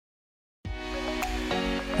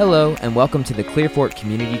Hello, and welcome to the Clearfork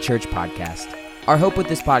Community Church podcast. Our hope with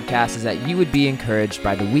this podcast is that you would be encouraged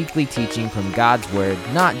by the weekly teaching from God's Word,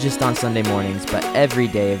 not just on Sunday mornings, but every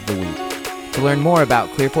day of the week. To learn more about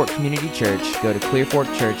Clearfork Community Church, go to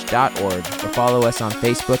clearforkchurch.org or follow us on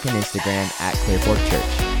Facebook and Instagram at Clearfork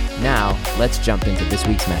Church. Now, let's jump into this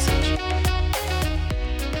week's message.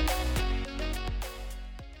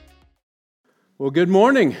 Well, good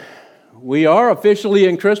morning. We are officially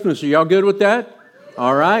in Christmas. Are y'all good with that?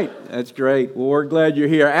 All right, that's great. Well, we're glad you're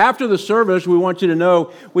here. After the service, we want you to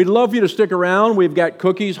know we'd love for you to stick around. We've got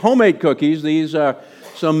cookies, homemade cookies. These are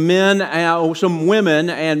some men, some women,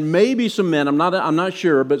 and maybe some men. I'm not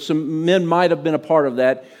sure, but some men might have been a part of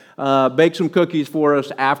that. Bake some cookies for us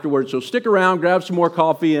afterwards. So stick around, grab some more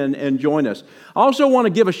coffee, and join us. I also want to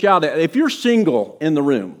give a shout out. If you're single in the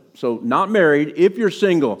room, so not married, if you're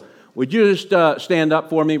single, would you just stand up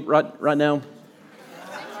for me right now?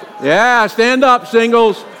 Yeah, stand up,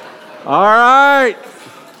 singles. All right.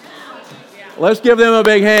 Let's give them a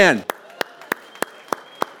big hand.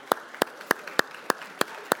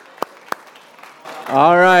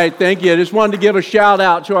 All right, thank you. I just wanted to give a shout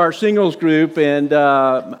out to our singles group and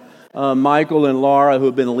Michael and Laura who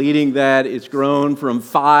have been leading that. It's grown from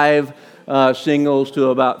 5 singles to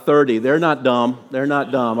about 30. They're not dumb,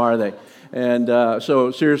 are they? And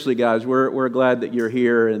so seriously, guys, we're glad that you're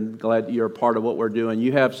here and glad that you're a part of what we're doing.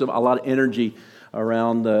 You have a lot of energy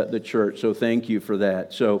around the church, so thank you for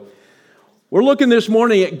that. So we're looking this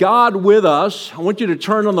morning at God with us. I want you to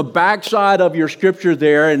turn on the backside of your scripture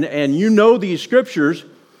there, and you know these scriptures,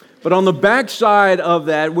 but on the backside of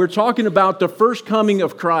that, we're talking about the first coming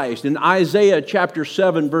of Christ. In Isaiah chapter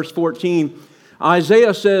 7, verse 14,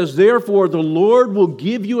 Isaiah says, "Therefore the Lord will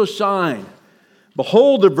give you a sign.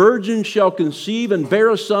 Behold, the virgin shall conceive and bear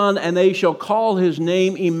a son, and they shall call his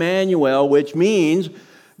name Emmanuel," which means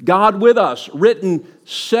God with us, written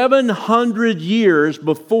 700 years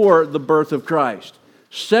before the birth of Christ.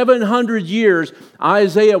 700 years,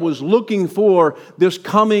 Isaiah was looking for this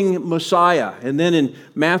coming Messiah. And then in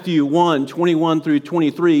Matthew 1, 21 through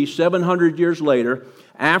 23, 700 years later,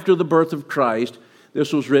 after the birth of Christ,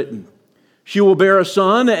 this was written. "She will bear a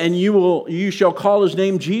son, and you shall call his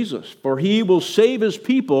name Jesus, for he will save his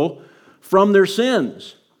people from their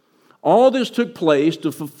sins." All this took place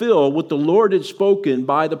to fulfill what the Lord had spoken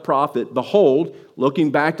by the prophet. "Behold," looking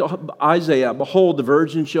back to Isaiah, "behold, the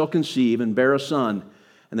virgin shall conceive and bear a son,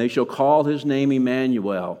 and they shall call his name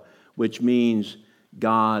Emmanuel," which means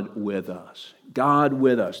God with us. God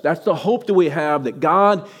with us. That's the hope that we have, that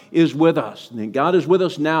God is with us. And God is with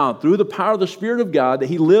us now through the power of the Spirit of God, that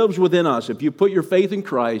he lives within us. If you put your faith in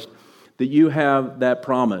Christ, that you have that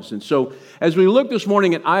promise. And so as we look this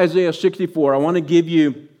morning at Isaiah 64, I want to give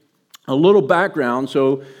you a little background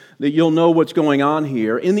so that you'll know what's going on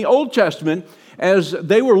here. In the Old Testament, as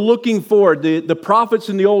they were looking forward, the prophets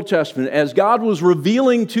in the Old Testament, as God was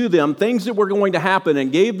revealing to them things that were going to happen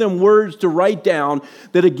and gave them words to write down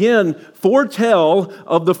that again foretell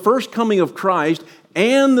of the first coming of Christ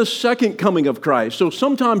and the second coming of Christ. So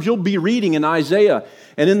sometimes you'll be reading in Isaiah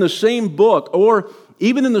and in the same book or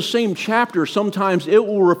even in the same chapter, sometimes it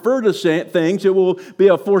will refer to things. It will be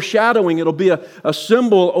a foreshadowing. It'll be a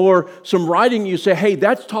symbol or some writing. You say, hey,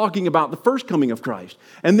 that's talking about the first coming of Christ.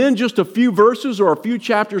 And then just a few verses or a few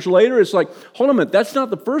chapters later, it's like, hold on a minute, that's not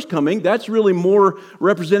the first coming. That's really more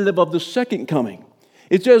representative of the second coming.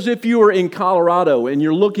 It's as if you were in Colorado and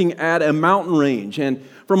you're looking at a mountain range. And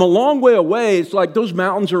from a long way away, it's like those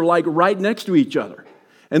mountains are like right next to each other.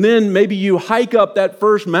 And then maybe you hike up that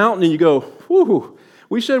first mountain and you go, whew,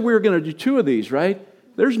 we said we were going to do 2 of these, right?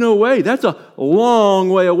 There's no way. That's a long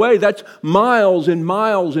way away. That's miles and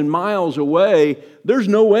miles and miles away. There's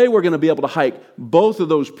no way we're going to be able to hike both of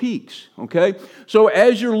those peaks, okay? So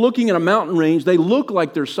as you're looking at a mountain range, they look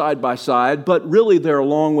like they're side by side, but really they're a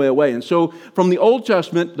long way away. And so from the Old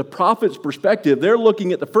Testament, the prophet's perspective, they're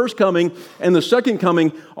looking at the first coming and the second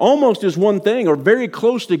coming almost as one thing or very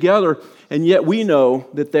close together, and yet we know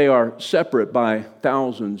that they are separate by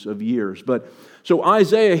thousands of years. So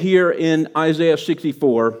Isaiah here in Isaiah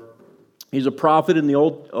 64, he's a prophet in the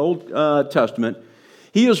Old Testament.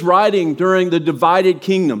 He is writing during the divided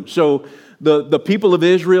kingdom. So the people of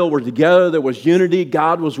Israel were together. There was unity.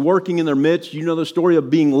 God was working in their midst. You know the story of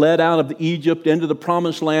being led out of Egypt into the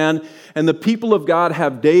promised land. And the people of God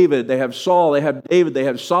have David. They have Saul. They have David. They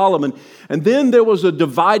have Solomon. And then there was a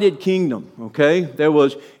divided kingdom, okay? There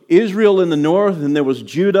was Israel in the north and there was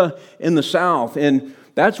Judah in the south. And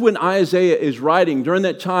that's when Isaiah is writing. During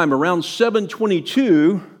that time, around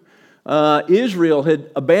 722, Israel had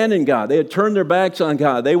abandoned God. They had turned their backs on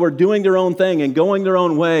God. They were doing their own thing and going their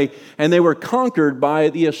own way, and they were conquered by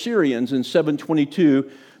the Assyrians in 722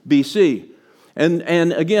 BC.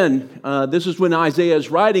 And again, this is when Isaiah is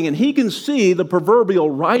writing, and he can see the proverbial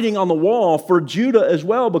writing on the wall for Judah as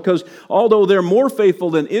well, because although they're more faithful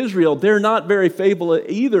than Israel, they're not very faithful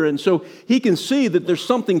either. And so he can see that there's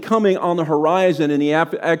something coming on the horizon, and he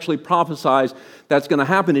actually prophesies that's going to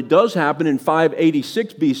happen. It does happen in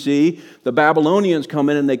 586 BC. The Babylonians come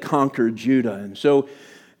in and they conquer Judah. And so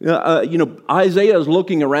Isaiah is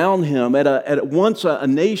looking around him at once a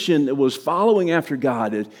nation that was following after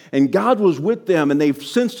God, and God was with them, and they've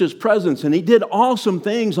sensed His presence, and He did awesome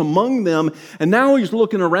things among them, and now he's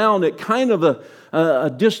looking around at kind of a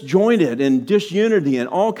disjointed and disunity and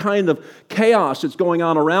all kind of chaos that's going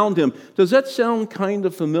on around him. Does that sound kind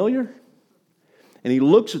of familiar? And he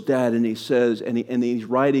looks at that and he says, and he's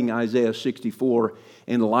writing Isaiah 64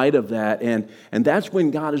 in light of that. And that's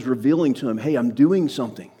when God is revealing to him, hey, I'm doing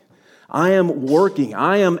something. I am working.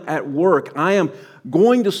 I am at work. I am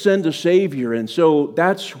going to send a Savior. And so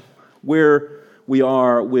that's where we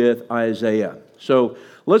are with Isaiah. So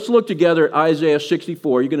let's look together at Isaiah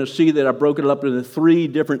 64. You're going to see that I broke it up into 3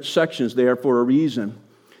 different sections there for a reason.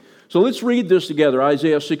 So let's read this together,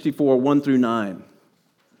 Isaiah 64, 1 through 9.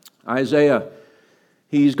 Isaiah,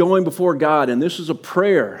 he's going before God, and this is a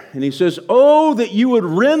prayer. And he says, oh, that you would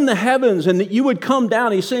rend the heavens and that you would come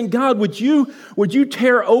down. He's saying, God, would you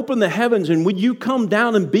tear open the heavens and would you come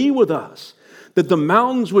down and be with us? That the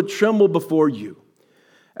mountains would tremble before you.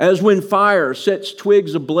 As when fire sets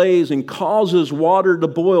twigs ablaze and causes water to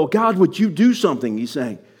boil. God, would you do something? He's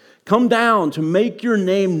saying, come down to make your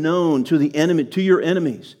name known to your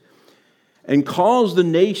enemies and cause the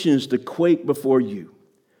nations to quake before you.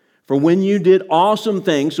 For when you did awesome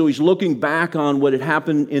things, so he's looking back on what had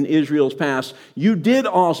happened in Israel's past. You did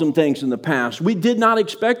awesome things in the past. We did not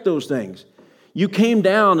expect those things. You came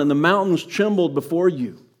down and the mountains trembled before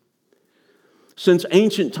you. Since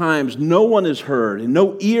ancient times, no one has heard and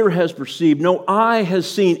no ear has perceived, no eye has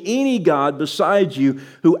seen any God besides you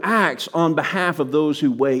who acts on behalf of those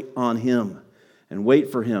who wait on Him and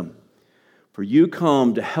wait for Him. For you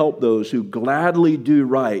come to help those who gladly do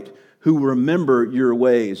right, who remember your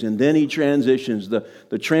ways. And then he transitions. The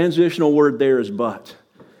transitional word there is but.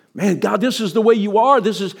 Man, God, this is the way you are.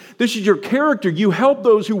 This is your character. You help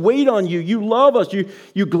those who wait on you. You love us.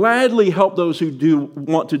 You gladly help those who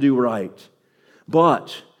want to do right.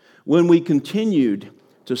 But when we continued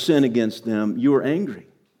to sin against them, you were angry.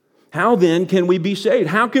 How then can we be saved?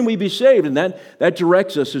 How can we be saved? And that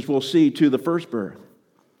directs us, as we'll see, to the first birth.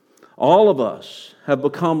 All of us have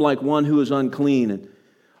become like one who is unclean, and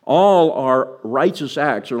all our righteous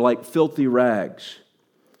acts are like filthy rags.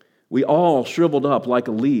 We all shriveled up like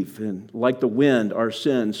a leaf, and like the wind, our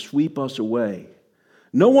sins sweep us away.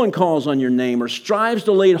 No one calls on your name or strives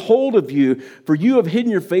to lay hold of you, for you have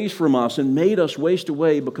hidden your face from us and made us waste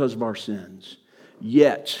away because of our sins.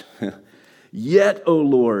 Yet, O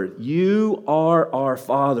Lord, you are our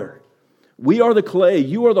Father. We are the clay,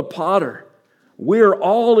 you are the potter. We are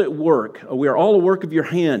all at work. We are all a work of your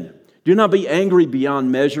hand. Do not be angry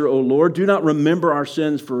beyond measure, O Lord. Do not remember our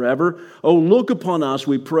sins forever. Oh, look upon us,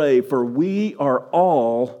 we pray, for we are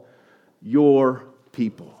all your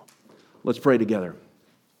people. Let's pray together.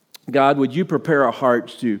 God, would you prepare our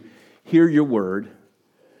hearts to hear your word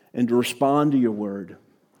and to respond to your word?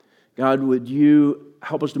 God, would you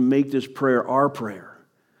help us to make this prayer our prayer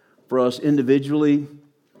for us individually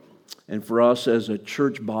and for us as a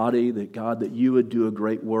church body, that God, that you would do a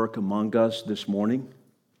great work among us this morning.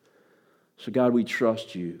 So God, we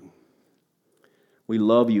trust you. We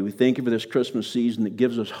love you. We thank you for this Christmas season that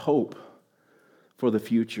gives us hope for the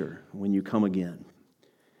future when you come again.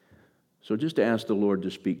 So just ask the Lord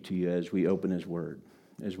to speak to you as we open His Word,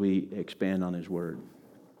 as we expand on His Word.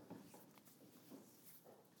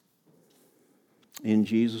 In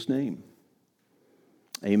Jesus' name,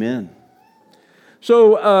 amen.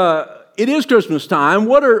 So it is Christmas time.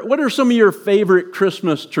 What are some of your favorite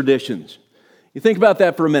Christmas traditions? You think about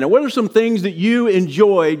that for a minute. What are some things that you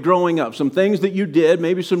enjoyed growing up? Some things that you did,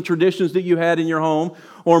 maybe some traditions that you had in your home,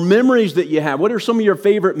 or memories that you have. What are some of your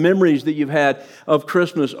favorite memories that you've had of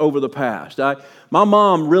Christmas over the past? My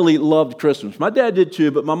mom really loved Christmas. My dad did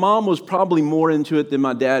too, but my mom was probably more into it than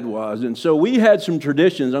my dad was. And so we had some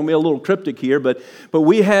traditions. I'm going to be a little cryptic here, but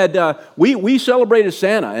we had we celebrated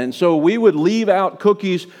Santa. And so we would leave out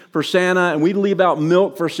cookies for Santa, and we'd leave out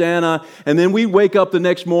milk for Santa. And then we'd wake up the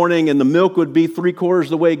next morning, and the milk would be 3/4 of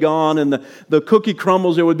the way gone, and the cookie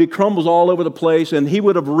crumbles, there would be crumbles all over the place. And he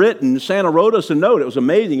would have Santa wrote us a note. It was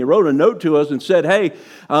amazing. He wrote a note to us and said, hey,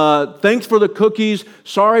 thanks for the cookies.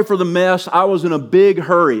 Sorry for the mess. I was in a big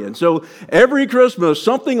hurry. And so every Christmas,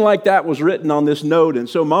 something like that was written on this note. And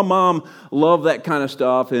so my mom loved that kind of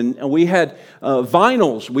stuff. And we had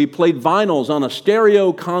vinyls. We played vinyls on a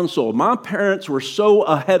stereo console. My parents were so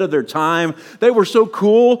ahead of their time. They were so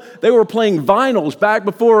cool. They were playing vinyls back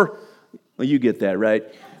before, well, you get that, right?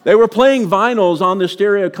 They were playing vinyls on the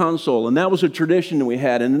stereo console, and that was a tradition that we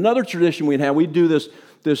had. And another tradition we'd do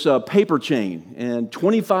this paper chain, and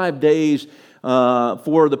 25 days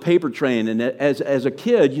for the paper chain. And as a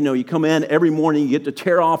kid, you come in every morning, you get to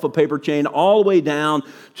tear off a paper chain all the way down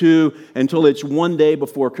to until it's one day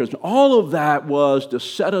before Christmas. All of that was to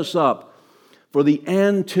set us up for the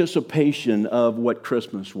anticipation of what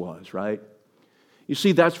Christmas was, right? You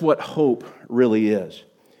see, that's what hope really is.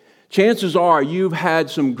 Chances are you've had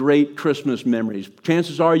some great Christmas memories.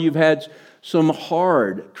 Chances are you've had some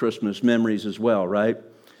hard Christmas memories as well, right?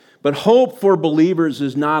 But hope for believers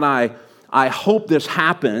is not I hope this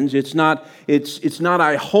happens. It's not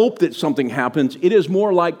I hope that something happens. It is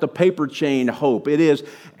more like the paper chain hope. It is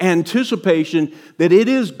anticipation that it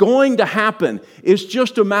is going to happen. It's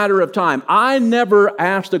just a matter of time. I never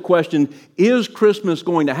asked the question, is Christmas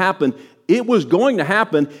going to happen? It was going to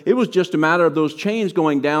happen. It was just a matter of those chains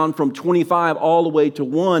going down from 25 all the way to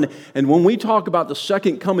 1. And when we talk about the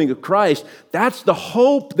second coming of Christ, that's the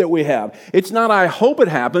hope that we have. It's not I hope it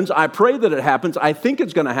happens. I pray that it happens. I think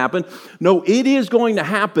it's going to happen. No, it is going to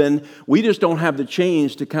happen. We just don't have the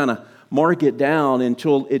chains to kind of mark it down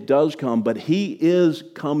until it does come. But He is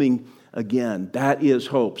coming again. That is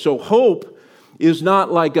hope. So hope is not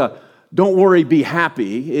like a don't worry, be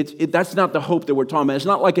happy. That's not the hope that we're talking about. It's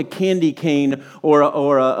not like a candy cane or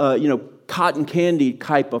a cotton candy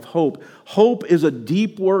type of hope. Hope is a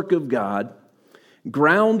deep work of God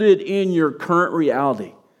grounded in your current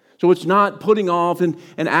reality. So it's not putting off and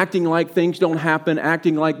acting like things don't happen,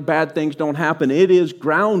 acting like bad things don't happen. It is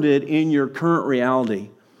grounded in your current reality,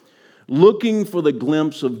 looking for the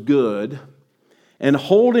glimpse of good and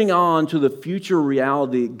holding on to the future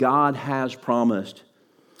reality God has promised.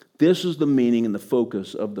 This is the meaning and the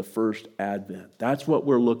focus of the first Advent. That's what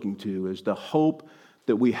we're looking to, is the hope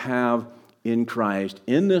that we have in Christ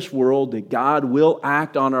in this world, that God will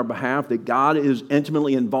act on our behalf, that God is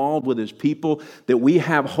intimately involved with His people, that we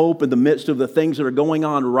have hope in the midst of the things that are going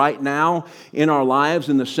on right now in our lives,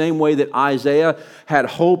 in the same way that Isaiah had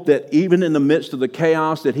hope that even in the midst of the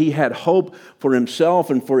chaos, that he had hope for himself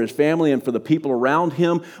and for his family and for the people around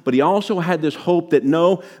him. But he also had this hope that,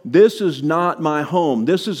 no, this is not my home.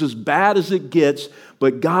 This is as bad as it gets,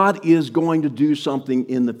 but God is going to do something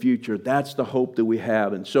in the future. That's the hope that we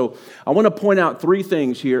have. And so I want to point out three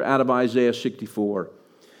things here out of Isaiah 64.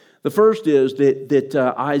 The first is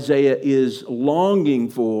that Isaiah is longing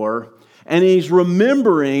for, and he's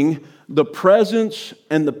remembering the presence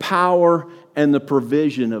and the power and the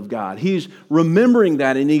provision of God. He's remembering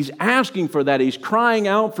that, and he's asking for that. He's crying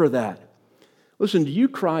out for that. Listen, do you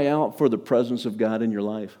cry out for the presence of God in your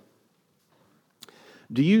life?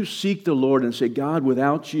 Do you seek the Lord and say, God,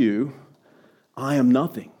 without you, I am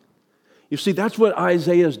nothing? You see, that's what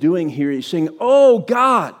Isaiah is doing here. He's saying, oh,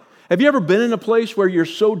 God. Have you ever been in a place where you're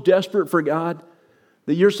so desperate for God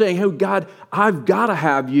that you're saying, oh, God, I've got to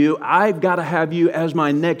have you. I've got to have you as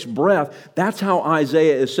my next breath. That's how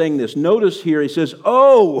Isaiah is saying this. Notice here, he says,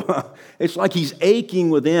 oh, it's like he's aching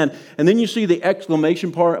within. And then you see the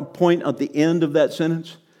exclamation point at the end of that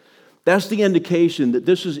sentence. That's the indication that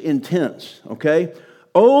this is intense, okay?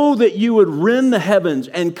 Oh, that you would rend the heavens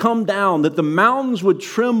and come down, that the mountains would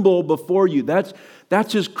tremble before you. That's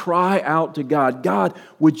his cry out to God. God,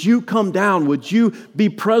 would you come down? Would you be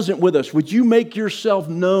present with us? Would you make yourself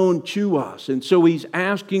known to us? And so he's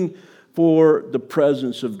asking for the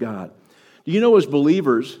presence of God. Do you know, as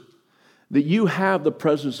believers, that you have the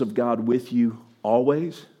presence of God with you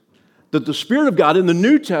always? That the Spirit of God in the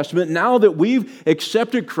New Testament, now that we've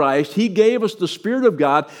accepted Christ, He gave us the Spirit of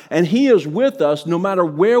God, and He is with us no matter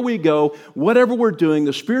where we go, whatever we're doing.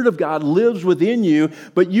 The Spirit of God lives within you,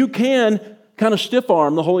 but you can kind of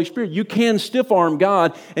stiff-arm the Holy Spirit. You can stiff-arm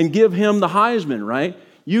God and give Him the Heisman, right?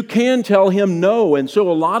 You can tell Him no, and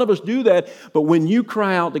so a lot of us do that, but when you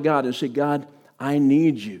cry out to God and say, God, I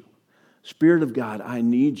need you. Spirit of God, I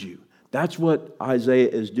need you. That's what Isaiah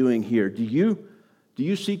is doing here. Do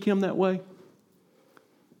you seek Him that way?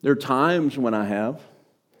 There are times when I have.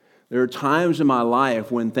 There are times in my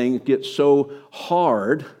life when things get so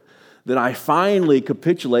hard that I finally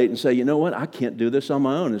capitulate and say, you know what, I can't do this on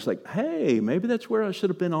my own. It's like, hey, maybe that's where I should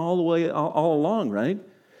have been all along, right?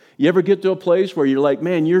 You ever get to a place where you're like,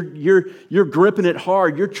 man, you're gripping it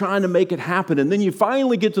hard, you're trying to make it happen, and then you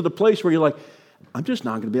finally get to the place where you're like, I'm just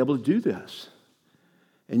not going to be able to do this.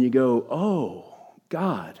 And you go, oh,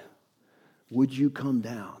 God, would you come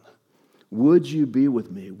down? Would you be with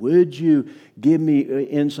me? Would you give me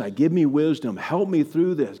insight? Give me wisdom. Help me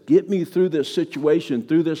through this. Get me through this situation,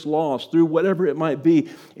 through this loss, through whatever it might be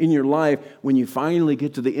in your life. When you finally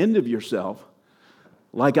get to the end of yourself,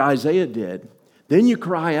 like Isaiah did, then you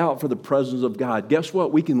cry out for the presence of God. Guess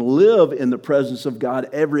what? We can live in the presence of God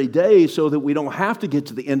every day so that we don't have to get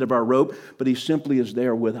to the end of our rope, but He simply is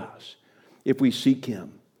there with us if we seek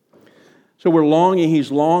Him. So we're longing,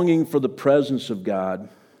 He's longing for the presence of God.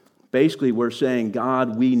 Basically, we're saying,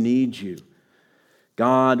 God, we need you.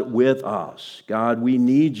 God, with us. God, we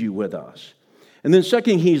need you with us. And then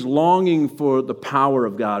second, He's longing for the power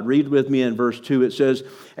of God. Read with me in verse 2. It says,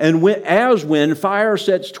 and as when fire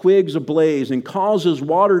sets twigs ablaze and causes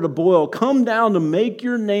water to boil, come down to make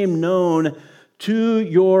your name known to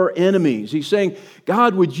your enemies. He's saying,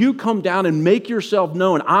 God, would you come down and make yourself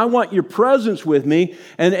known? I want your presence with me.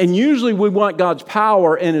 And usually we want God's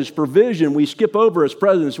power and His provision. We skip over His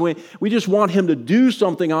presence. We just want Him to do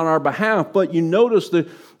something on our behalf. But you notice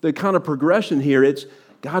the kind of progression here. It's,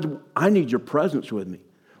 God, I need your presence with me.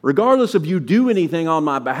 Regardless if you do anything on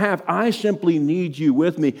my behalf, I simply need you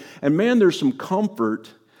with me. And man, there's some comfort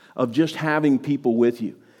of just having people with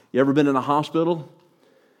you. You ever been in a hospital?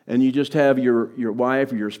 And you just have your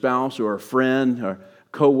wife or your spouse or a friend or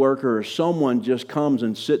coworker or someone just comes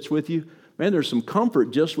and sits with you. Man, there's some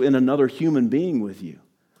comfort just in another human being with you.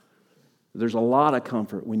 There's a lot of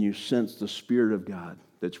comfort when you sense the Spirit of God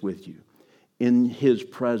that's with you in His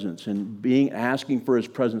presence and asking for His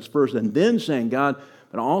presence first and then saying, God,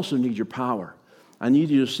 but I also need your power. I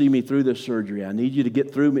need you to see me through this surgery. I need you to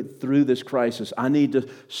get through this crisis. I need to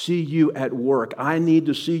see you at work. I need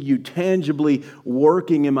to see you tangibly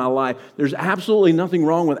working in my life. There's absolutely nothing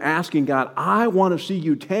wrong with asking God, I want to see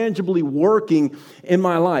you tangibly working in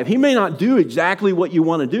my life. He may not do exactly what you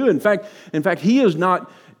want to do. In fact, He is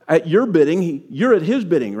not at your bidding. You're at His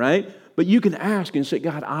bidding, right? But you can ask and say,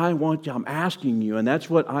 God, I'm asking you. And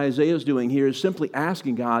that's what Isaiah is doing here, is simply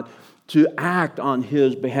asking God to act on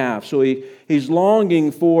his behalf. So he's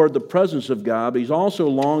longing for the presence of God, but he's also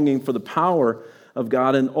longing for the power of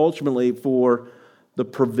God and ultimately for the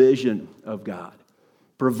provision of God,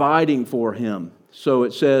 providing for him. So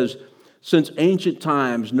it says, since ancient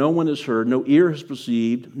times no one has heard, no ear has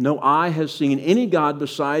perceived, no eye has seen any God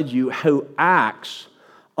besides you who acts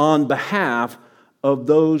on behalf of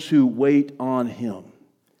those who wait on him.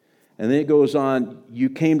 And then it goes on, you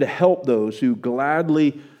came to help those who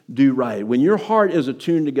gladly do right. When your heart is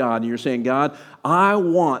attuned to God and you're saying, God, I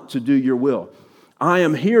want to do your will. I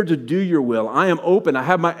am here to do your will. I am open. I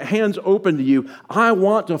have my hands open to you. I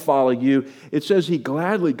want to follow you. It says he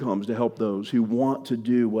gladly comes to help those who want to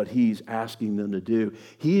do what he's asking them to do.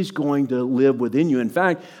 He's going to live within you. In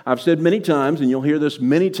fact, I've said many times, and you'll hear this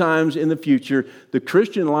many times in the future, the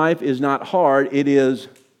Christian life is not hard. It's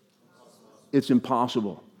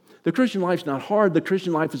impossible. The Christian life's not hard. The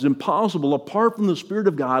Christian life is impossible apart from the Spirit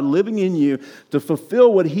of God living in you to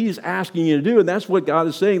fulfill what He's asking you to do. And that's what God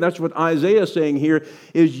is saying. That's what Isaiah is saying here,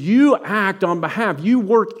 is you act on behalf. You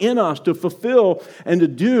work in us to fulfill and to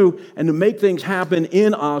do and to make things happen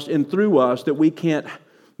in us and through us that we can't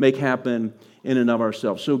make happen in and of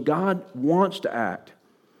ourselves. So God wants to act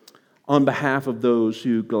on behalf of those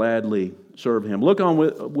who gladly serve Him. Look on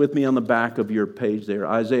with me on the back of your page there,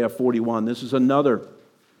 Isaiah 41. This is another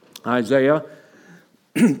Isaiah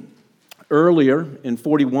earlier in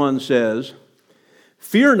 41 says,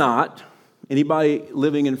 fear not. Anybody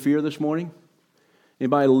living in fear this morning?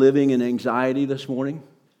 Anybody living in anxiety this morning?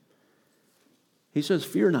 He says,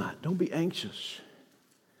 fear not. Don't be anxious.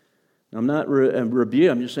 I'm not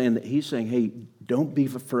rebuking. I'm just saying that he's saying, hey, don't be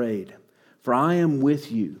afraid, for I am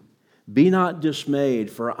with you. Be not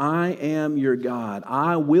dismayed, for I am your God.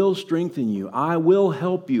 I will strengthen you. I will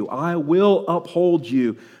help you. I will uphold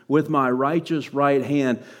you with my righteous right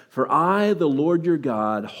hand. For I, the Lord your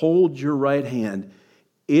God, hold your right hand.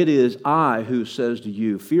 It is I who says to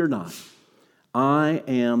you, fear not. I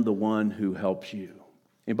am the one who helps you.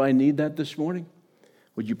 Anybody need that this morning?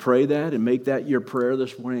 Would you pray that and make that your prayer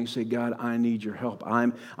this morning and say, God, I need your help.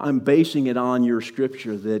 I'm basing it on your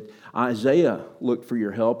scripture that Isaiah looked for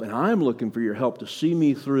your help, and I'm looking for your help to see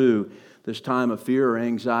me through this time of fear or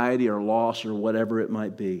anxiety or loss or whatever it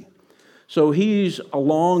might be. So he's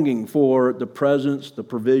longing for the presence, the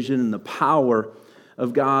provision, and the power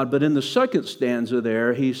of God. But in the second stanza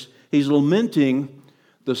there, he's lamenting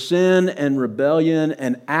the sin and rebellion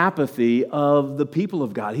and apathy of the people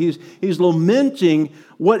of God. He's lamenting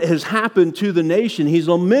what has happened to the nation. He's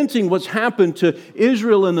lamenting what's happened to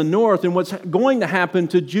Israel in the north and what's going to happen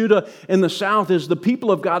to Judah in the south as the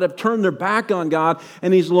people of God have turned their back on God,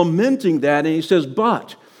 and he's lamenting that, and he says,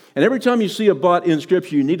 but. And every time you see a but in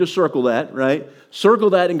Scripture, you need to circle that, right?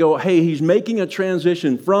 Circle that and go, hey, he's making a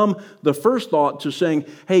transition from the first thought to saying,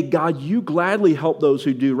 hey, God, you gladly help those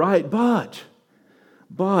who do right, but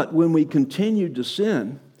when we continue to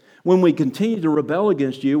sin, when we continue to rebel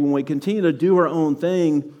against you, when we continue to do our own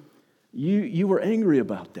thing, you were angry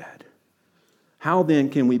about that. How then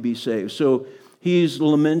can we be saved? So he's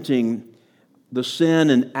lamenting the sin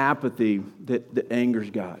and apathy that angers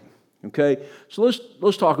God. Okay? So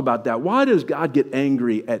let's talk about that. Why does God get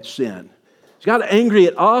angry at sin? Is God angry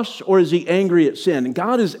at us, or is he angry at sin? And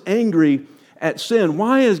God is angry at sin.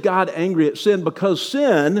 Why is God angry at sin? Because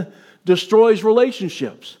sin destroys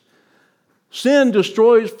relationships. Sin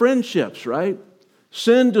destroys friendships, right?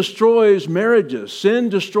 Sin destroys marriages. Sin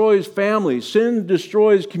destroys families. Sin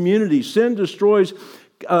destroys communities. Sin destroys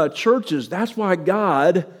churches. That's why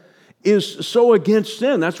God is so against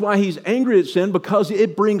sin. That's why he's angry at sin, because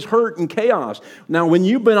it brings hurt and chaos. Now, when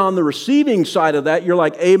you've been on the receiving side of that, you're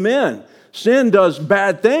like, amen. Sin does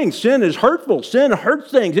bad things. Sin is hurtful. Sin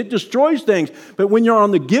hurts things. It destroys things. But when you're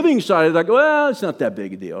on the giving side, it's like, well, it's not that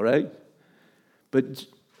big a deal, right? But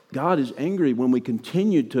God is angry when we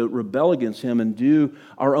continue to rebel against him and do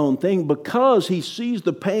our own thing, because he sees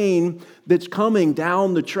the pain that's coming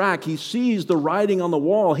down the track. He sees the writing on the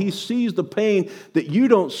wall. He sees the pain that you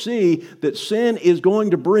don't see, that sin is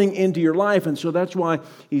going to bring into your life. And so that's why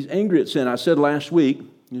he's angry at sin. I said last week,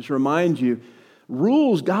 just to remind you,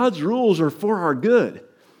 God's rules are for our good.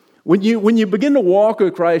 When you begin to walk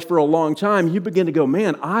with Christ for a long time, you begin to go,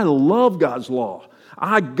 man, I love God's law.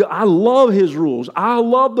 I love his rules. I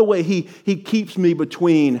love the way he keeps me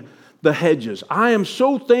between the hedges. I am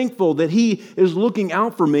so thankful that he is looking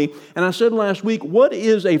out for me. And I said last week, what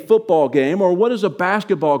is a football game, or what is a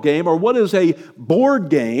basketball game, or what is a board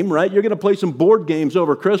game, right? You're going to play some board games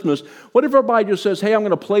over Christmas. What if everybody just says, hey, I'm going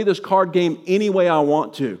to play this card game any way I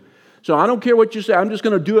want to? So I don't care what you say. I'm just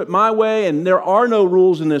going to do it my way, and there are no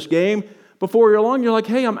rules in this game. Before you're long, you're like,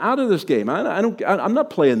 hey, I'm out of this game. I'm not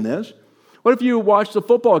playing this. What if you watched the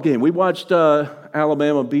football game? We watched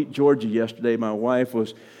Alabama beat Georgia yesterday. My wife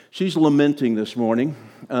she's lamenting this morning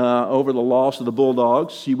over the loss of the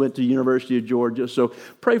Bulldogs. She went to the University of Georgia, so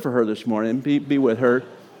pray for her this morning. Be with her.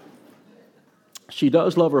 She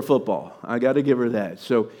does love her football. I got to give her that.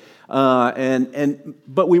 So,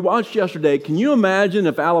 but we watched yesterday. Can you imagine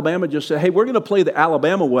if Alabama just said, hey, we're going to play the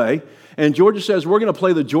Alabama way, and Georgia says we're going to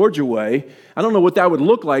play the Georgia way? I don't know what that would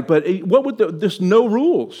look like, but there's no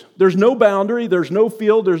rules. There's no boundary. There's no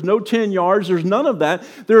field. There's no 10 yards. There's none of that.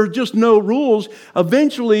 There are just no rules.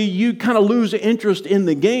 Eventually, you kind of lose interest in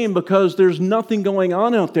the game because there's nothing going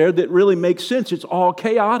on out there that really makes sense. It's all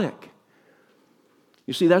chaotic.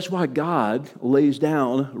 You see, that's why God lays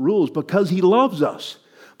down rules, because he loves us.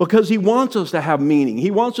 Because he wants us to have meaning. He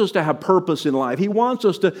wants us to have purpose in life. He wants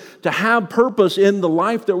us to have purpose in the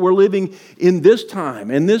life that we're living in this time,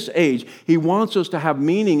 in this age. He wants us to have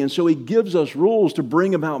meaning, and so he gives us rules to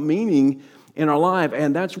bring about meaning in our life.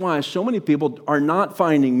 And that's why so many people are not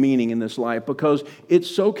finding meaning in this life, because it's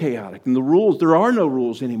so chaotic. And there are no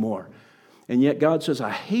rules anymore. And yet God says, I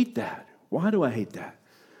hate that. Why do I hate that?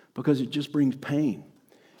 Because it just brings pain.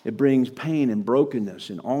 It brings pain and brokenness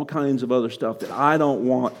and all kinds of other stuff that I don't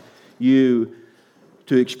want you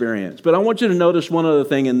to experience. But I want you to notice one other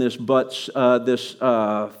thing in this 5,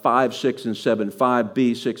 6, and 7,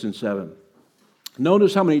 5b, 6, and 7.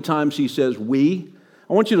 Notice how many times he says we.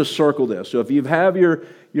 I want you to circle this. So if you have your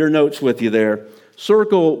notes with you there,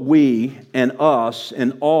 circle we and us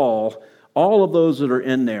and all of those that are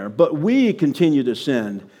in there. But we continue to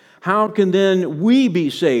sin. How can then we be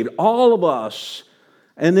saved? All of us.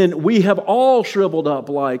 And then we have all shriveled up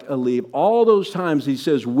like a leaf. All those times he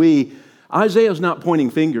says we. Isaiah's not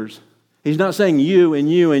pointing fingers. He's not saying you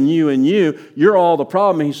and you and you and you. You're all the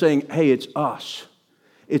problem. He's saying, hey, it's us.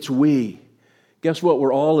 It's we. Guess what?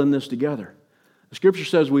 We're all in this together. The Scripture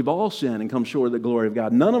says we've all sinned and come short of the glory of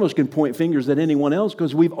God. None of us can point fingers at anyone else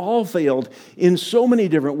because we've all failed in so many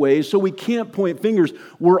different ways, so we can't point fingers.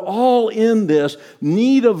 We're all in this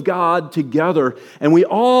need of God together, and we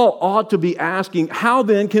all ought to be asking, how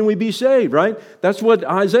then can we be saved, right? That's what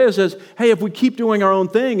Isaiah says. Hey, if we keep doing our own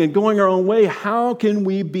thing and going our own way, how can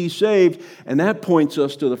we be saved? And that points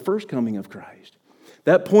us to the first coming of Christ.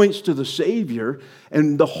 That points to the Savior,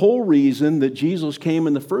 and the whole reason that Jesus came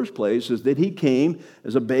in the first place is that he came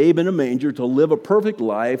as a babe in a manger to live a perfect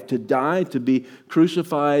life, to die, to be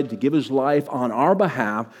crucified, to give his life on our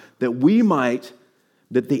behalf, that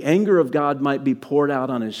the anger of God might be poured out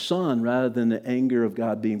on his Son rather than the anger of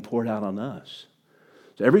God being poured out on us.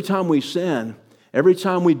 So every time we sin, every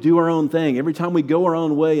time we do our own thing, every time we go our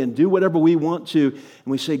own way and do whatever we want to, and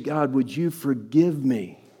we say, God, would you forgive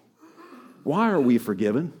me? Why are we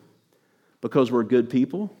forgiven? Because we're good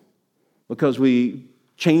people? Because we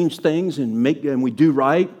change things and we do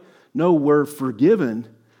right? No, we're forgiven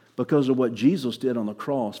because of what Jesus did on the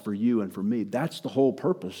cross for you and for me. That's the whole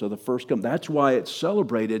purpose of the first coming. That's why it's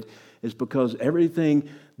celebrated, is because everything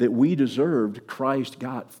that we deserved, Christ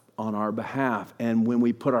got on our behalf. And when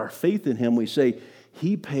we put our faith in him, we say,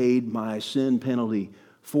 he paid my sin penalty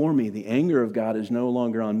for me. The anger of God is no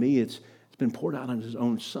longer on me. It's been poured out on his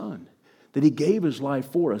own Son, that he gave his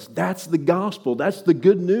life for us. That's the gospel. That's the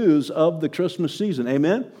good news of the Christmas season.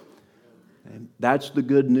 Amen? And that's the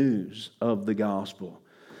good news of the gospel.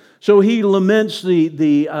 So he laments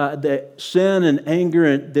the sin and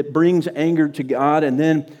anger that brings anger to God. And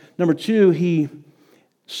then, number two,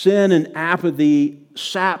 sin and apathy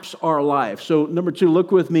saps our life. So, number two,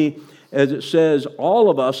 look with me as it says, all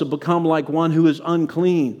of us have become like one who is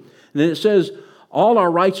unclean. And then it says, all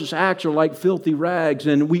our righteous acts are like filthy rags,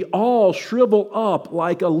 and we all shrivel up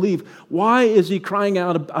like a leaf. Why is he crying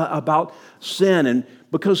out about sin? And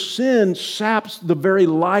because sin saps the very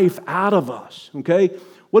life out of us, okay?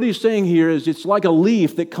 What he's saying here is it's like a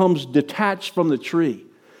leaf that comes detached from the tree.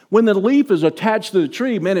 When the leaf is attached to the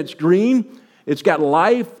tree, man, it's green, it's got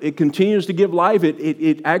life, it continues to give life,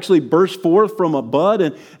 it actually bursts forth from a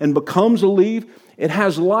bud and becomes a leaf. It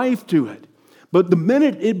has life to it. But the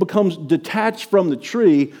minute it becomes detached from the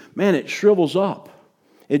tree, man, it shrivels up.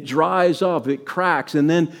 It dries up, it cracks, and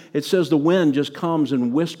then it says the wind just comes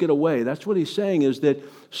and whisks it away. That's what he's saying, is that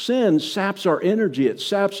sin saps our energy, it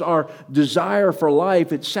saps our desire for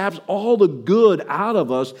life, it saps all the good out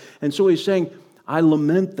of us. And so he's saying, I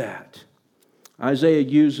lament that. Isaiah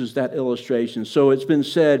uses that illustration. So it's been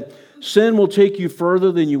said, sin will take you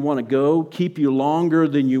further than you want to go, keep you longer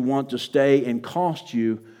than you want to stay, and cost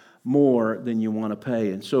you more than you want to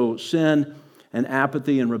pay. And so sin and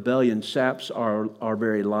apathy and rebellion saps our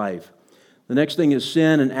very life. The next thing is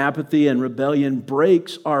sin and apathy and rebellion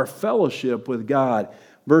breaks our fellowship with God.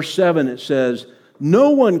 Verse 7, it says,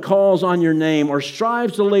 no one calls on your name or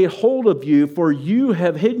strives to lay hold of you, for you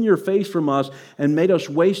have hidden your face from us and made us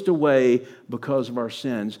waste away because of our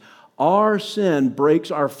sins. Our sin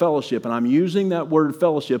breaks our fellowship, and I'm using that word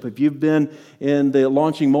fellowship. If you've been in the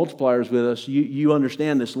Launching Multipliers with us, you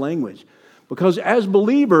understand this language. Because as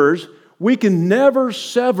believers, we can never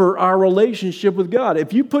sever our relationship with God.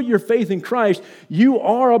 If you put your faith in Christ, you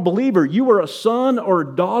are a believer. You are a son or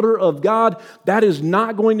daughter of God. That is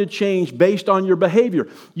not going to change based on your behavior.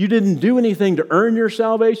 You didn't do anything to earn your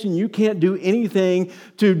salvation. You can't do anything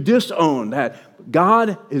to disown that.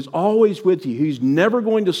 God is always with you. He's never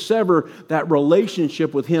going to sever that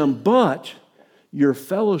relationship with him, but your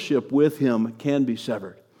fellowship with him can be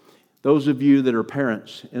severed. Those of you that are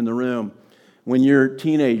parents in the room, when your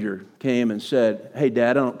teenager came and said, hey,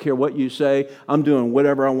 Dad, I don't care what you say, I'm doing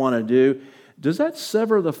whatever I want to do, does that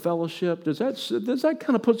sever the fellowship? Does that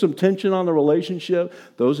kind of put some tension on the relationship?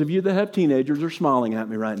 Those of you that have teenagers are smiling at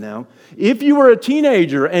me right now. If you were a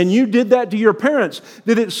teenager and you did that to your parents,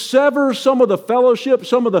 did it sever some of the fellowship,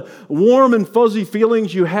 some of the warm and fuzzy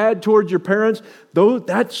feelings you had towards your parents?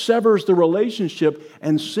 That severs the relationship,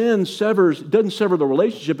 and sin doesn't sever the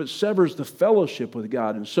relationship, it severs the fellowship with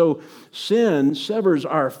God. And so sin severs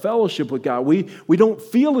our fellowship with God. We don't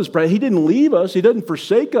feel his presence. He didn't leave us, he doesn't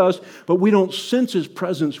forsake us, but we don't sense his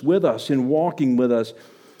presence with us and walking with us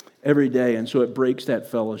every day. And so it breaks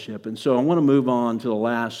that fellowship. And so I want to move on to the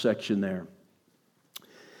last section there.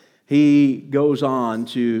 He goes on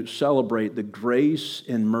to celebrate the grace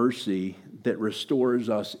and mercy that restores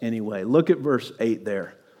us anyway. Look at verse 8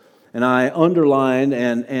 there. And I underlined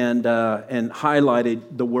and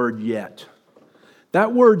highlighted the word yet.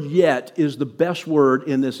 That word yet is the best word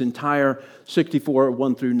in this entire 64,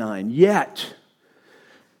 1 through 9. Yet.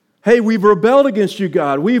 Hey, we've rebelled against you,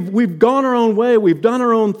 God. We've gone our own way. We've done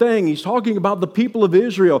our own thing. He's talking about the people of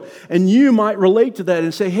Israel. And you might relate to that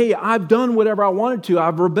and say, hey, I've done whatever I wanted to.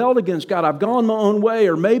 I've rebelled against God. I've gone my own way.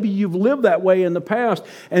 Or maybe you've lived that way in the past.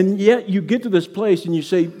 And yet you get to this place and you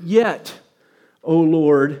say, yet, O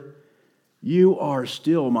Lord, you are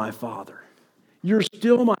still my Father. You're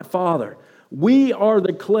still my Father. We are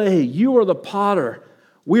the clay. You are the potter.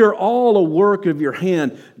 We are all a work of your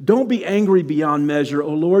hand. Don't be angry beyond measure, O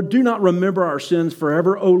Lord. Do not remember our sins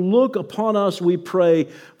forever. O look upon us, we pray,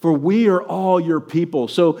 for we are all your people.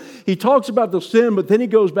 So he talks about the sin, but then he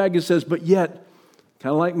goes back and says, but yet,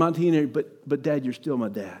 kind of like my teenager, but Dad, you're still my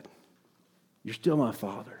dad. You're still my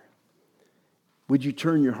father. Would you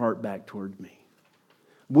turn your heart back toward me?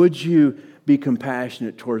 Would you be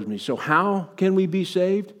compassionate towards me? So how can we be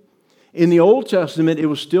saved? In the Old Testament, it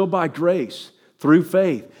was still by grace, through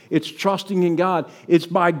faith. It's trusting in God. It's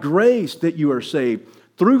by grace that you are saved.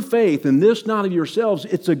 Through faith, and this not of yourselves.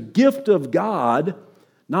 It's a gift of God,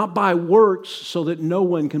 not by works, so that no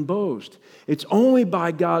one can boast. It's only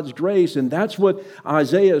by God's grace, and that's what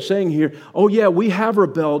Isaiah is saying here. Oh yeah, we have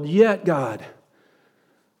rebelled, yet God,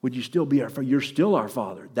 would you still be our Father? You're still our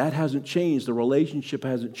Father. That hasn't changed. The relationship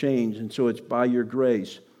hasn't changed, and so it's by your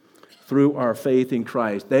grace through our faith in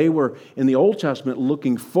Christ. They were, in the Old Testament,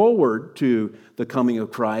 looking forward to the coming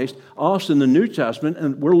of Christ. Us in the New Testament,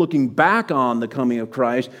 and we're looking back on the coming of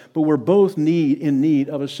Christ, but we're both in need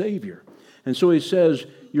of a Savior. And so he says,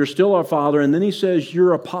 you're still our Father, and then he says,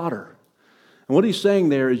 you're a potter. And what he's saying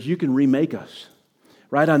there is, you can remake us.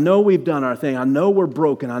 Right? I know we've done our thing. I know we're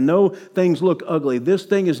broken. I know things look ugly. This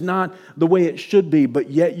thing is not the way it should be, but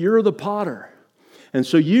yet you're the potter. And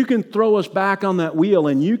so you can throw us back on that wheel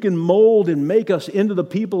and you can mold and make us into the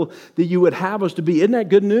people that you would have us to be. Isn't that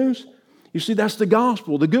good news? You see, that's the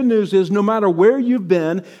gospel. The good news is no matter where you've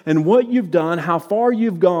been and what you've done, how far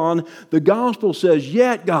you've gone, the gospel says,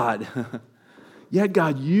 yet God,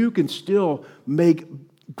 you can still make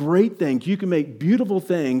great things. You can make beautiful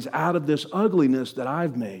things out of this ugliness that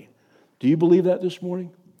I've made. Do you believe that this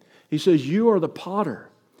morning? He says, you are the potter.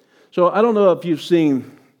 So I don't know if you've seen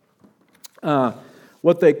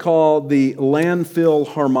what they call the landfill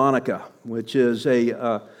harmonica, which is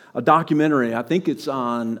a documentary. I think it's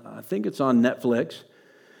on Netflix,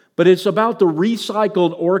 but it's about the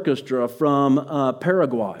recycled orchestra from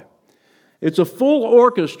Paraguay. It's a full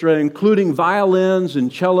orchestra, including violins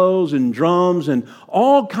and cellos and drums and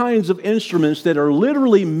all kinds of instruments that are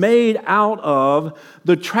literally made out of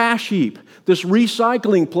the trash heap, this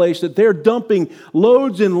recycling place that they're dumping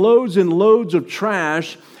loads and loads and loads of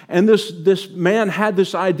trash. And this man had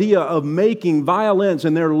this idea of making violins,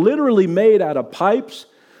 and they're literally made out of pipes.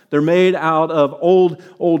 They're made out of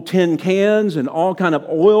old tin cans and all kind of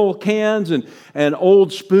oil cans and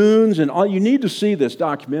old spoons and all. You need to see this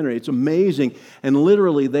documentary. It's amazing. And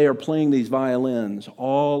literally they are playing these violins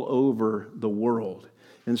all over the world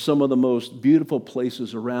in some of the most beautiful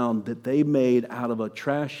places around that they made out of a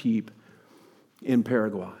trash heap in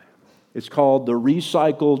Paraguay. It's called the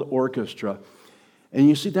Recycled Orchestra. And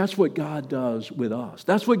you see, that's what God does with us.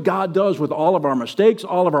 That's what God does with all of our mistakes,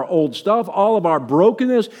 all of our old stuff, all of our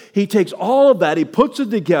brokenness. He takes all of that, He puts it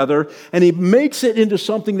together, and He makes it into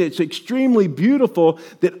something that's extremely beautiful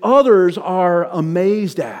that others are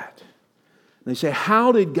amazed at. And they say,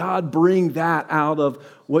 how did God bring that out of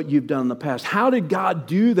what you've done in the past? How did God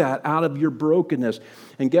do that out of your brokenness?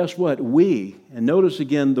 And guess what? We, and notice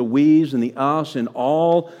again the we's and the us and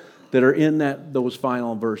all that are in those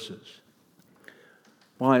final verses.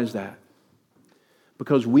 Why is that?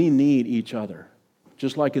 Because we need each other,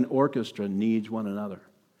 just like an orchestra needs one another.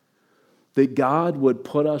 That God would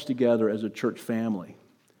put us together as a church family,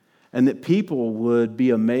 and that people would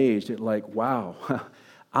be amazed at like, wow,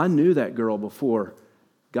 I knew that girl before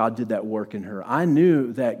God did that work in her. I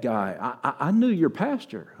knew that guy. I knew your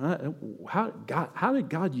pastor. How did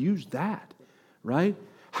God use that, right?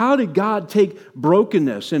 How did God take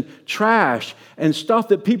brokenness and trash and stuff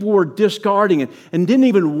that people were discarding and didn't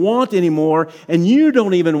even want anymore, and you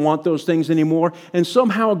don't even want those things anymore, and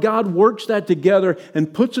somehow God works that together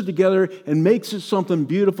and puts it together and makes it something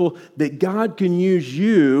beautiful that God can use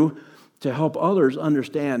you to help others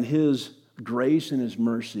understand His grace and His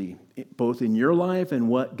mercy, both in your life and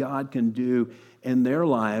what God can do in their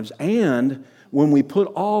lives. And when we put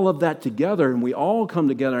all of that together and we all come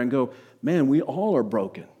together and go, man, we all are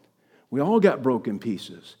broken. We all got broken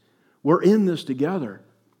pieces. We're in this together.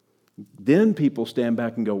 Then people stand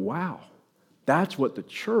back and go, wow, that's what the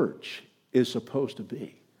church is supposed to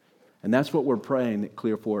be. And that's what we're praying that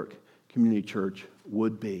Clearfork Community Church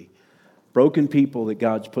would be. Broken people that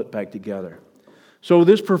God's put back together. So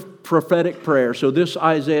this prophetic prayer, so this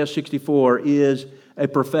Isaiah 64 is a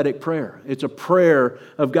prophetic prayer. It's a prayer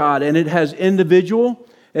of God, and it has individual,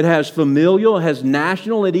 it has familial, it has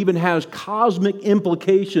national, it even has cosmic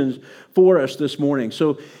implications for us this morning.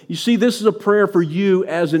 So you see, this is a prayer for you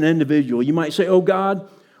as an individual. You might say, oh God,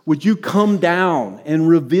 would you come down and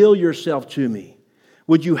reveal yourself to me?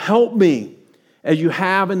 Would you help me as you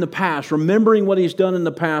have in the past, remembering what He's done in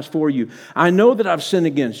the past for you. I know that I've sinned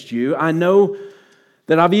against you. I know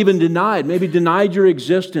that I've even maybe denied your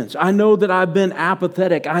existence. I know that I've been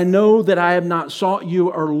apathetic. I know that I have not sought you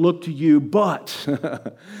or looked to you, but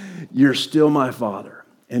you're still my Father.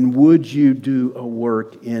 And would you do a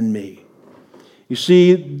work in me? You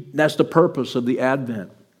see, that's the purpose of the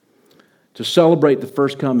Advent, to celebrate the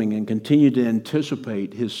first coming and continue to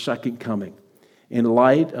anticipate His second coming in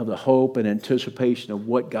light of the hope and anticipation of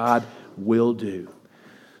what God will do.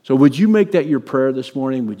 So would you make that your prayer this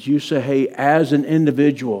morning? Would you say, hey, as an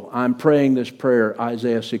individual, I'm praying this prayer,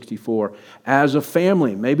 Isaiah 64. As a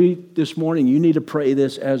family, maybe this morning you need to pray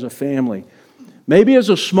this as a family. Maybe as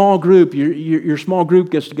a small group, your small group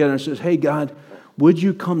gets together and says, hey, God, would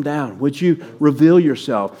you come down? Would you reveal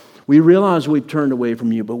yourself? We realize we've turned away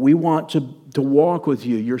from you, but we want to walk with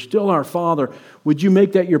you. You're still our Father. Would you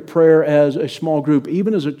make that your prayer as a small group,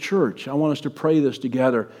 even as a church? I want us to pray this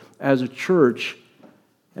together as a church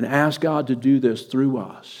and ask God to do this through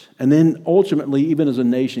us. And then ultimately, even as a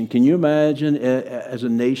nation, can you imagine as a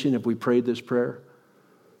nation if we prayed this prayer?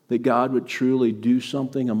 That God would truly do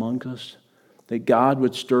something among us? That God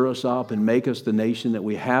would stir us up and make us the nation that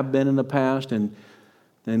we have been in the past, and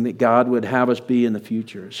that God would have us be in the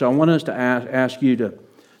future. So I want us to ask you to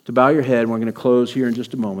bow your head. We're going to close here in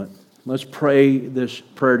just a moment. Let's pray this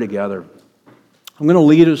prayer together. I'm going to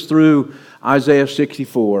lead us through Isaiah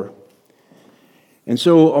 64. And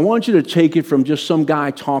so I want you to take it from just some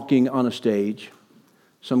guy talking on a stage,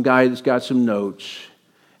 some guy that's got some notes,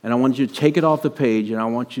 and I want you to take it off the page, and I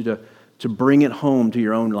want you to bring it home to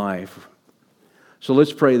your own life. So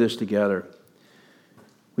let's pray this together.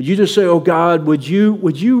 Would you just say, oh God, would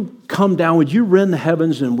you come down, would you rend the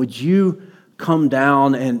heavens, and would you come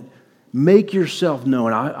down and make yourself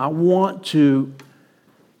known? I want to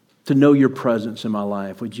know your presence in my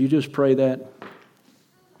life. Would you just pray that?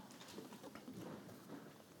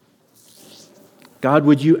 God,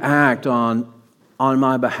 would you act on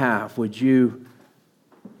my behalf? Would you,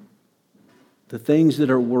 the things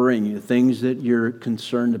that are worrying you, the things that you're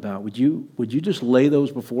concerned about, would you just lay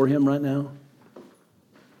those before Him right now?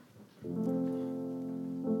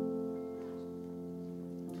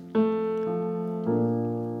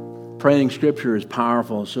 Praying Scripture is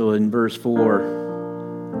powerful. So in verse 4,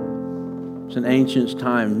 it's an ancient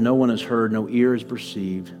time. No one has heard, no ear has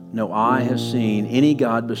perceived, no eye has seen any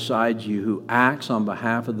God besides you who acts on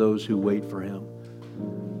behalf of those who wait for Him.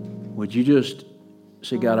 Would you just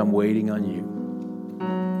say, God, I'm waiting on you.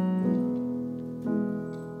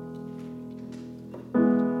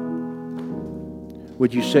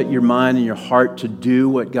 Would you set your mind and your heart to do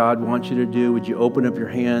what God wants you to do? Would you open up your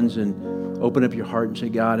hands and open up your heart and say,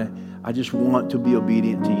 God, I just want to be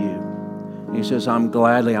obedient to you. And He says, I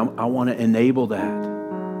want to enable that.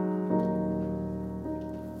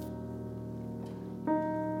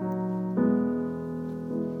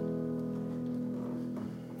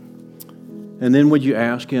 And then would you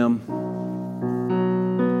ask Him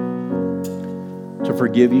to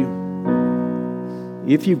forgive you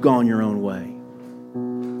if you've gone your own way?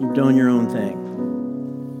 You've done your own thing.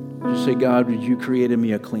 Just say, God, would you create in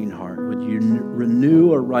me a clean heart? Would you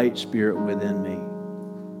renew a right spirit within me?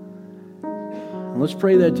 And let's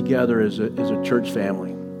pray that together as a church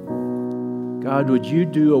family. God, would you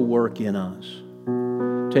do a work in us?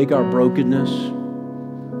 Take our brokenness.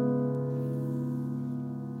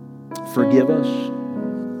 Forgive us.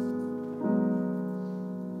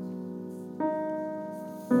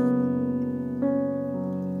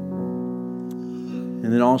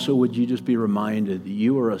 And then also, would you just be reminded that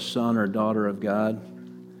you are a son or daughter of God?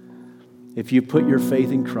 If you put your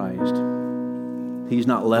faith in Christ, He's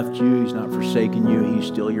not left you, He's not forsaken you, He's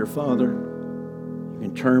still your Father. You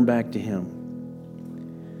can turn back to Him.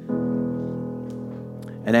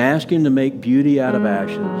 And ask Him to make beauty out of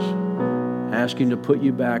ashes. Ask Him to put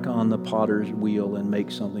you back on the potter's wheel and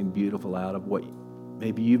make something beautiful out of what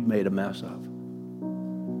maybe you've made a mess of.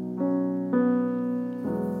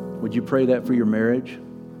 Would you pray that for your marriage?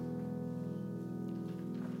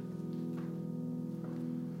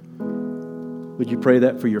 Would you pray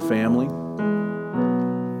that for your family?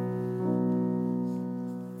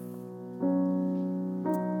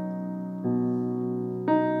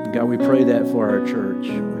 God, we pray that for our church.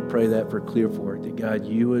 We pray that for Clearfork, that God,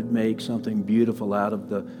 you would make something beautiful out of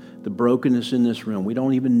the brokenness in this room. We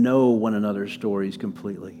don't even know one another's stories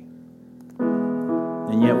completely.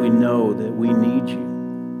 And yet we know that we need you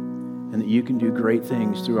and that you can do great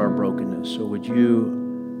things through our brokenness. So would you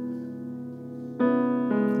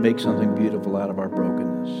make something beautiful out of our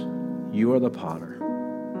brokenness? You are the potter.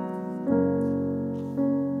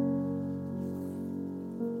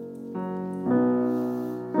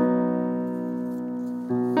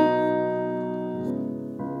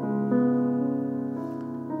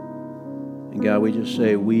 God, we just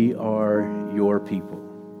say, we are your people.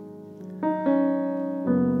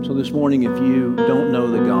 So this morning, if you don't know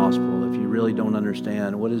the gospel, if you really don't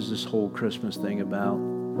understand what is this whole Christmas thing about,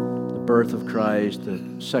 the birth of Christ, the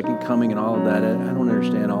second coming and all of that, I don't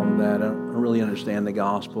understand all of that. I don't really understand the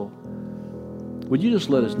gospel. Would you just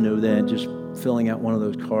let us know that, just filling out one of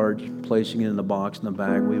those cards, placing it in the box in the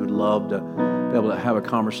back? We would love to be able to have a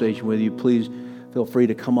conversation with you. Please feel free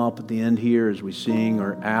to come up at the end here as we sing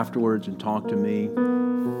or afterwards and talk to me.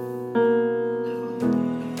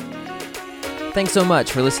 Thanks so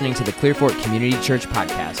much for listening to the Clearfork Community Church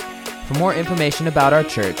podcast. For more information about our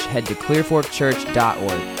church, head to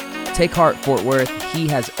clearforkchurch.org. Take heart, Fort Worth. He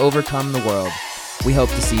has overcome the world. We hope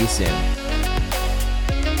to see you soon.